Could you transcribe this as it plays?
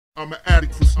I'm an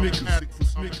addict for sneakers.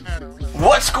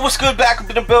 What's good? Back up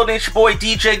in the building. It's your boy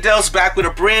DJ Dells back with a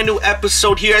brand new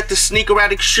episode here at the Sneaker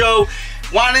Addict Show.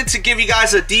 Wanted to give you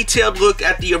guys a detailed look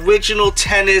at the original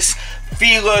tennis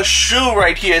Fila shoe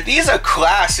right here. These are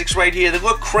classics right here. They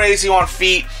look crazy on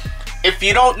feet. If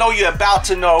you don't know, you're about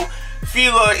to know.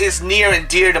 Fila is near and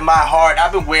dear to my heart.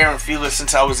 I've been wearing Fila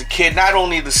since I was a kid. Not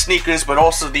only the sneakers, but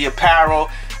also the apparel.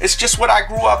 It's just what I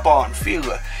grew up on,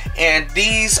 Fila. And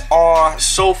these are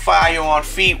so fire on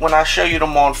feet. When I show you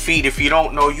them on feet, if you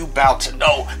don't know, you about to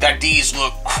know that these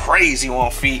look crazy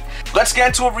on feet. Let's get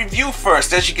into a review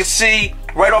first. As you can see,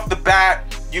 right off the bat,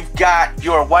 you've got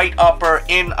your white upper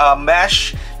in a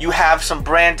mesh. You have some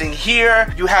branding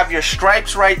here. You have your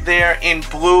stripes right there in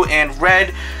blue and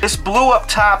red. This blue up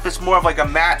top is more of like a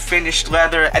matte finished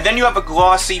leather. And then you have a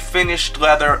glossy finished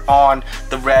leather on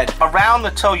the red. Around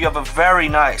the toe, you have a very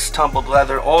nice tumbled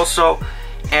leather also.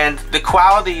 And the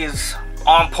quality is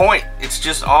on point. It's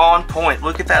just on point.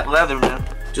 Look at that leather, man.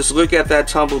 Just look at that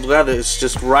tumbled leather. It's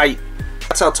just right.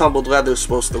 That's how tumbled leather is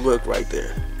supposed to look right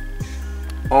there.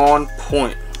 On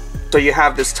point. So you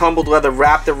have this tumbled leather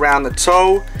wrapped around the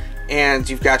toe, and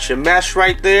you've got your mesh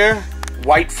right there.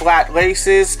 White flat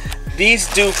laces.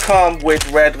 These do come with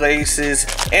red laces,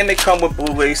 and they come with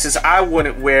blue laces. I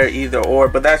wouldn't wear either or,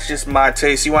 but that's just my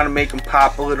taste. You want to make them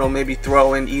pop a little, maybe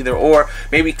throw in either or.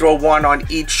 Maybe throw one on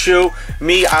each shoe.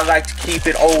 Me, I like to keep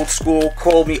it old school.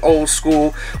 Call me old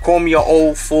school. Call me an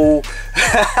old fool.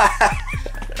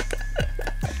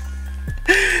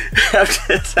 I'm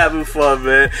just having fun,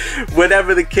 man.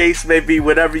 Whatever the case may be,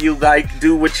 whatever you like,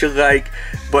 do what you like.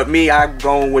 But me, I'm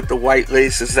going with the white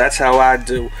laces. That's how I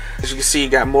do. As you can see, you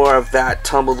got more of that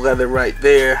tumbled leather right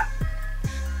there.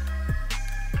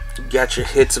 You got your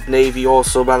hits of navy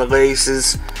also by the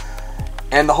laces.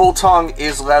 And the whole tongue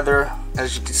is leather.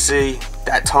 As you can see,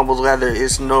 that tumbled leather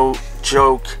is no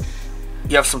joke.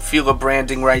 You have some Fila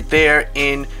branding right there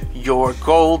in your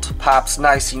gold. Pops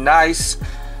nicey nice.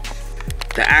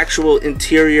 The actual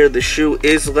interior of the shoe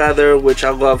is leather, which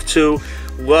I love too.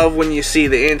 Love when you see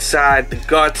the inside, the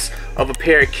guts of a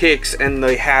pair of kicks, and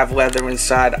they have leather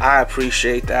inside. I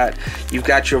appreciate that. You've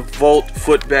got your Volt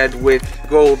footbed with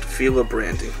gold Fila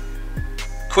branding.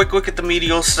 Quick look at the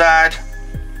medial side,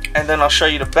 and then I'll show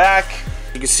you the back.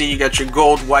 You can see you got your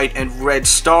gold, white, and red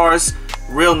stars.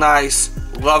 Real nice.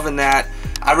 Loving that.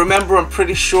 I remember, I'm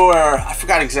pretty sure, I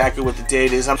forgot exactly what the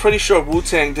date is. I'm pretty sure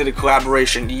Wu-Tang did a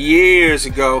collaboration years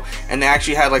ago, and they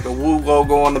actually had like a Wu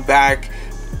logo on the back.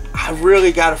 I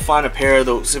really gotta find a pair of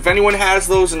those. If anyone has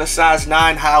those in a size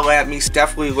 9, holla at me.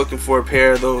 Definitely looking for a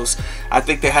pair of those. I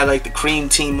think they had like the cream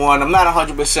team one. I'm not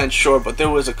 100% sure, but there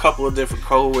was a couple of different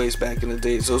colorways back in the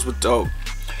days. Those were dope.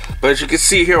 But as you can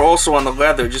see here also on the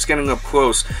leather, just getting up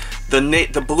close,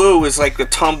 the blue is like the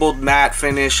tumbled matte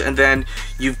finish, and then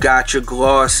you've got your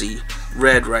glossy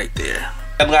red right there.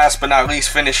 And last but not least,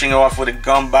 finishing off with a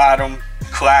gum bottom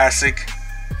classic.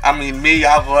 I mean, me,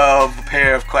 I love a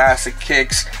pair of classic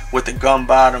kicks with the gum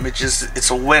bottom. It's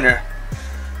a winner.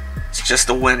 It's just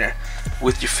a winner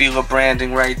with your Fila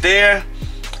branding right there.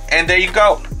 And there you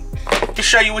go. To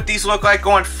show you what these look like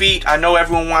on feet. I know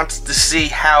everyone wants to see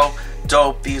how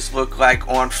dope these look like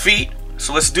on feet,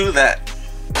 so let's do that.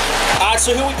 Alright,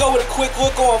 so here we go with a quick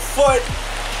look on foot.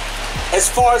 As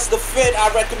far as the fit, I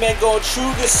recommend going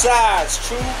true to size.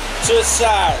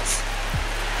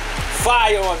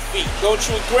 Fire on feet. Don't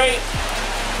you agree?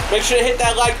 Make sure to hit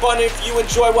that like button if you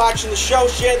enjoy watching the show.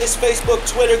 Share this Facebook,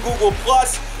 Twitter, Google+.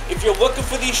 If you're looking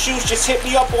for these shoes, just hit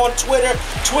me up on Twitter,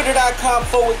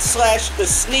 twitter.com/The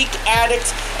Sneak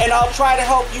Addict, and I'll try to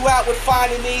help you out with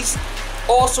finding these.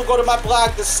 Also, go to my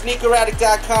blog,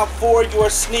 thesneakeraddict.com, for your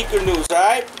sneaker news,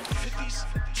 alright? 50s,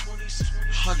 20s,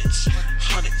 100s,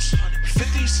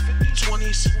 50s,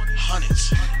 20s,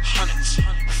 100s,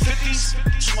 50s,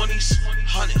 20s,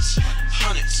 100s,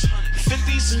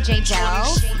 50s. DJ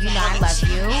Dells, you know I love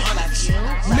you.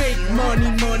 Make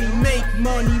money, money, make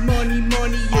money, money,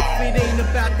 money. If it ain't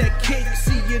about that cake,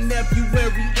 see you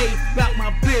February 8th. About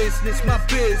my business, my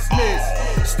business.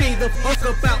 Stay the fuck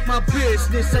about my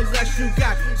business unless you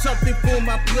got something for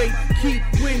my plate. Keep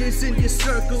winners in your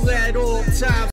circle at all times.